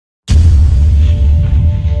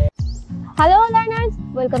Hello learners,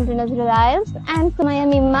 welcome to IELTS and Sumaya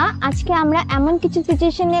Mimma. আজকে আমরা এমন কিছু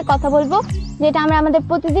সিচুয়েশন নিয়ে কথা বলবো যেটা আমরা আমাদের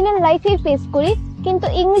প্রতিদিনের লাইফে ফেস করি কিন্তু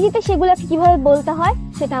ইংরেজিতে সেগুলোকে কিভাবে বলতে হয়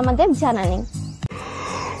সেটা আমাদের জানা নেই।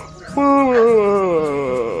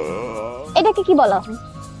 এটাকে কি বলা হয়?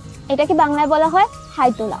 এটাকে বাংলায় বলা হয় হাই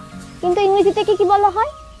তোলা, কিন্তু ইংরেজিতে কি বলা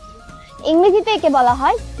হয়? ইংরেজিতে একে বলা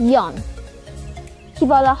হয় yawn। কি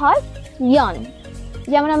বলা হয়? yawn।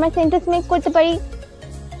 যেমন আমরা সেন্টেন্স মেক করতে পারি,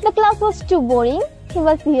 The class was too boring, he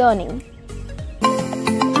was yawning.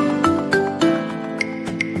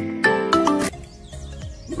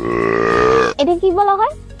 এটা কি বলা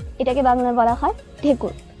হয়? এটাকে বাংলায় বলা হয়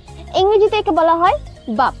ঢেকুর। ইংরেজিতে একে বলা হয়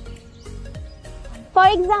বাপ। For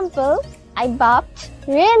example, I bapped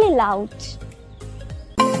really loud.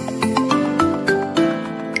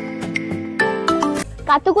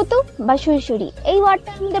 কাতুকুতু বা সুরসুরি এই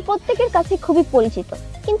ওয়ার্ডটা আমাদের প্রত্যেকের কাছে খুবই পরিচিত,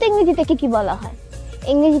 কিন্তু ইংরেজিতে কি বলা হয়?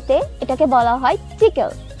 ইংরেজিতে এটাকে বলা হয় টিকল।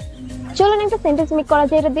 চলুন একটা সেন্টেন্স মেক করা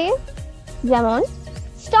যায় এটা দিয়ে। যেমন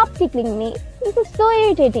stop tickling me, this is so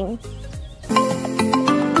irritating.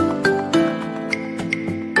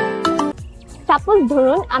 Suppose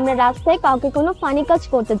ধরুন আমরা রাস্তায় কাউকে কোনো ফানি কাজ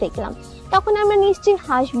করতে দেখলাম, তখন আমরা নিশ্চয়ই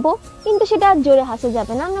হাসবো, কিন্তু সেটা আর জোরে হাসা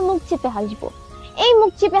যাবে না, আমরা মুখ চেপে হাসবো। এই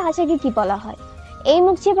মুখ চেপে হাসাকে কি বলা হয়? এই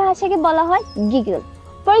মুখ চেপে হাসাকে বলা হয় giggle.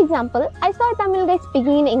 For example, I saw a Tamil guy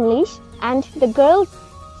speaking in English and the girls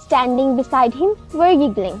standing beside him were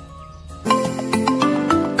giggling.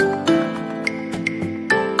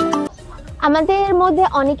 আমাদের মধ্যে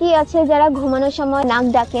অনেকেই আছে যারা ঘুমানোর সময় নাক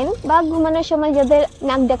ডাকেন বা ঘুমানোর সময় যাদের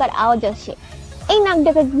নাক ডাকার আওয়াজ আসে। এই নাক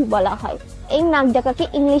ডাকা কি বলা হয়? এই নাক ডাকাকে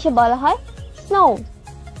ইংলিশে বলা হয় snore.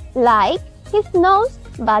 Like he snores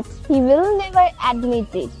but he will never admit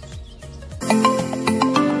it.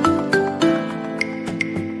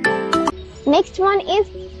 Next one is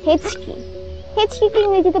হেঁচকি। হেঁচকিকে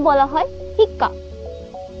ইংরেজিতে বলা হয় hiccup.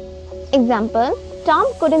 Example, Tom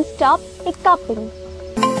couldn't stop hiccuping.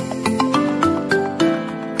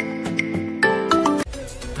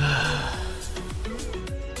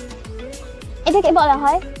 এটাকে বলা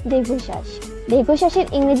হয় দীর্ঘশ্বাস। দীর্ঘশ্বাসের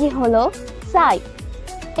ইংরেজি হলো sigh।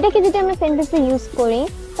 এটাকে যদি আমরা সেন্টেন্সে ইউজ করি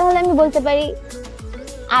তাহলে আমি বলতে পারি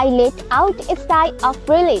I let out a sigh of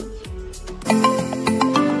relief.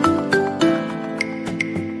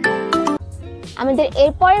 আমাদের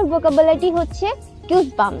এরপরের ভোকাবুলারিটি হচ্ছে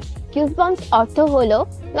goosebumps. Goosebumps অর্থ হলো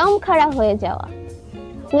লোম খাড়া হয়ে যাওয়া।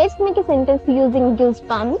 Let's make a sentence using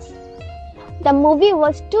goosebumps. The movie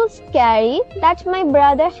was too scary that my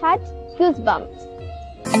brother had goosebumps.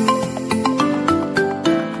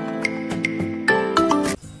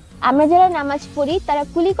 আমরা যারা নামাজ পড়ি তারা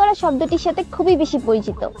কুলি করা শব্দটির সাথে খুবই বেশি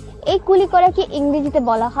পরিচিত। এই কুলি করাকে ইংরেজিতে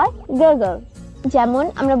বলা হয় gargle. যেমন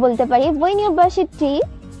আমরা বলতে পারি when you brush your teeth,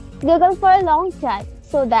 gargle for a long time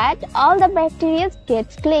so that all the bacteria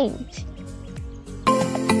gets cleaned.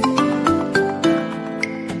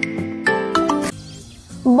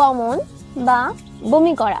 বমন বা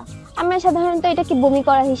বমি করা, আমরা সাধারণত এটাকে বমি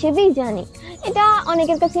করা হিসেবেই জানি। এটা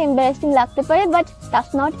অনেকের কাছে এম্বারাসিং লাগতে পারে, but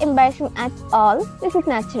that's not embarrassing at all, this is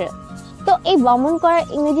natural. তো এই বমন করার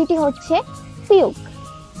ইংরেজিটি হচ্ছে puke.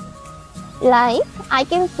 Like I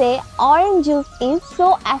can say orange juice is so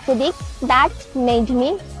acidic that made me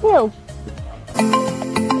puke.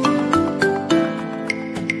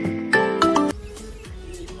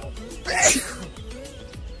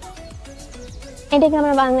 এটাকে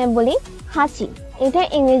আমরা বাংলায় বলি হাঁচি। এটা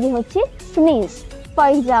ইংরেজি হচ্ছে sneeze. For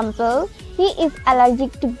example, he is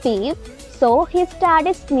allergic to beef, so he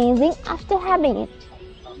started sneezing after having it.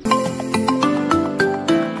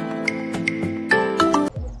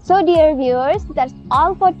 So dear viewers, that's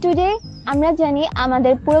all for today. আমরা জানি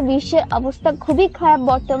আমাদের পুরো বিশ্বের অবস্থা খুবই খারাপ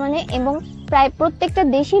বর্তমানে এবং প্রায় প্রত্যেকটা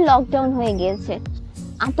দেশই লকডাউন হয়ে গিয়েছে।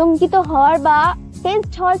 আতঙ্কিত হওয়ার বা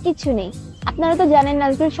টেনসড হওয়ার কিছু নেই। আপনারা তো জানেন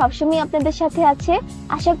নাজরুল সবসময় আপনাদের সাথে আছে।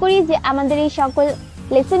 আশা করি যে আমাদের এই সকল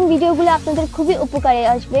লেসন ভিডিওগুলো আপনাদের খুবই উপকারে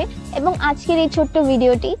আসবে এবং আজকের এই ছোট্ট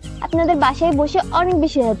ভিডিওটি আপনাদের বাসায় বসে অনেক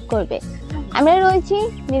বেশি হেল্প করবে। আমরা রয়েছি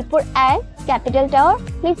মিরপুর এক ক্যাপিটাল টাওয়ার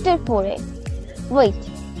লিফটের 4-এ। Wait,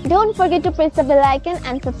 don't forget to press the bell icon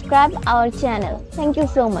and subscribe our channel. Thank you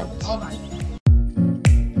so much.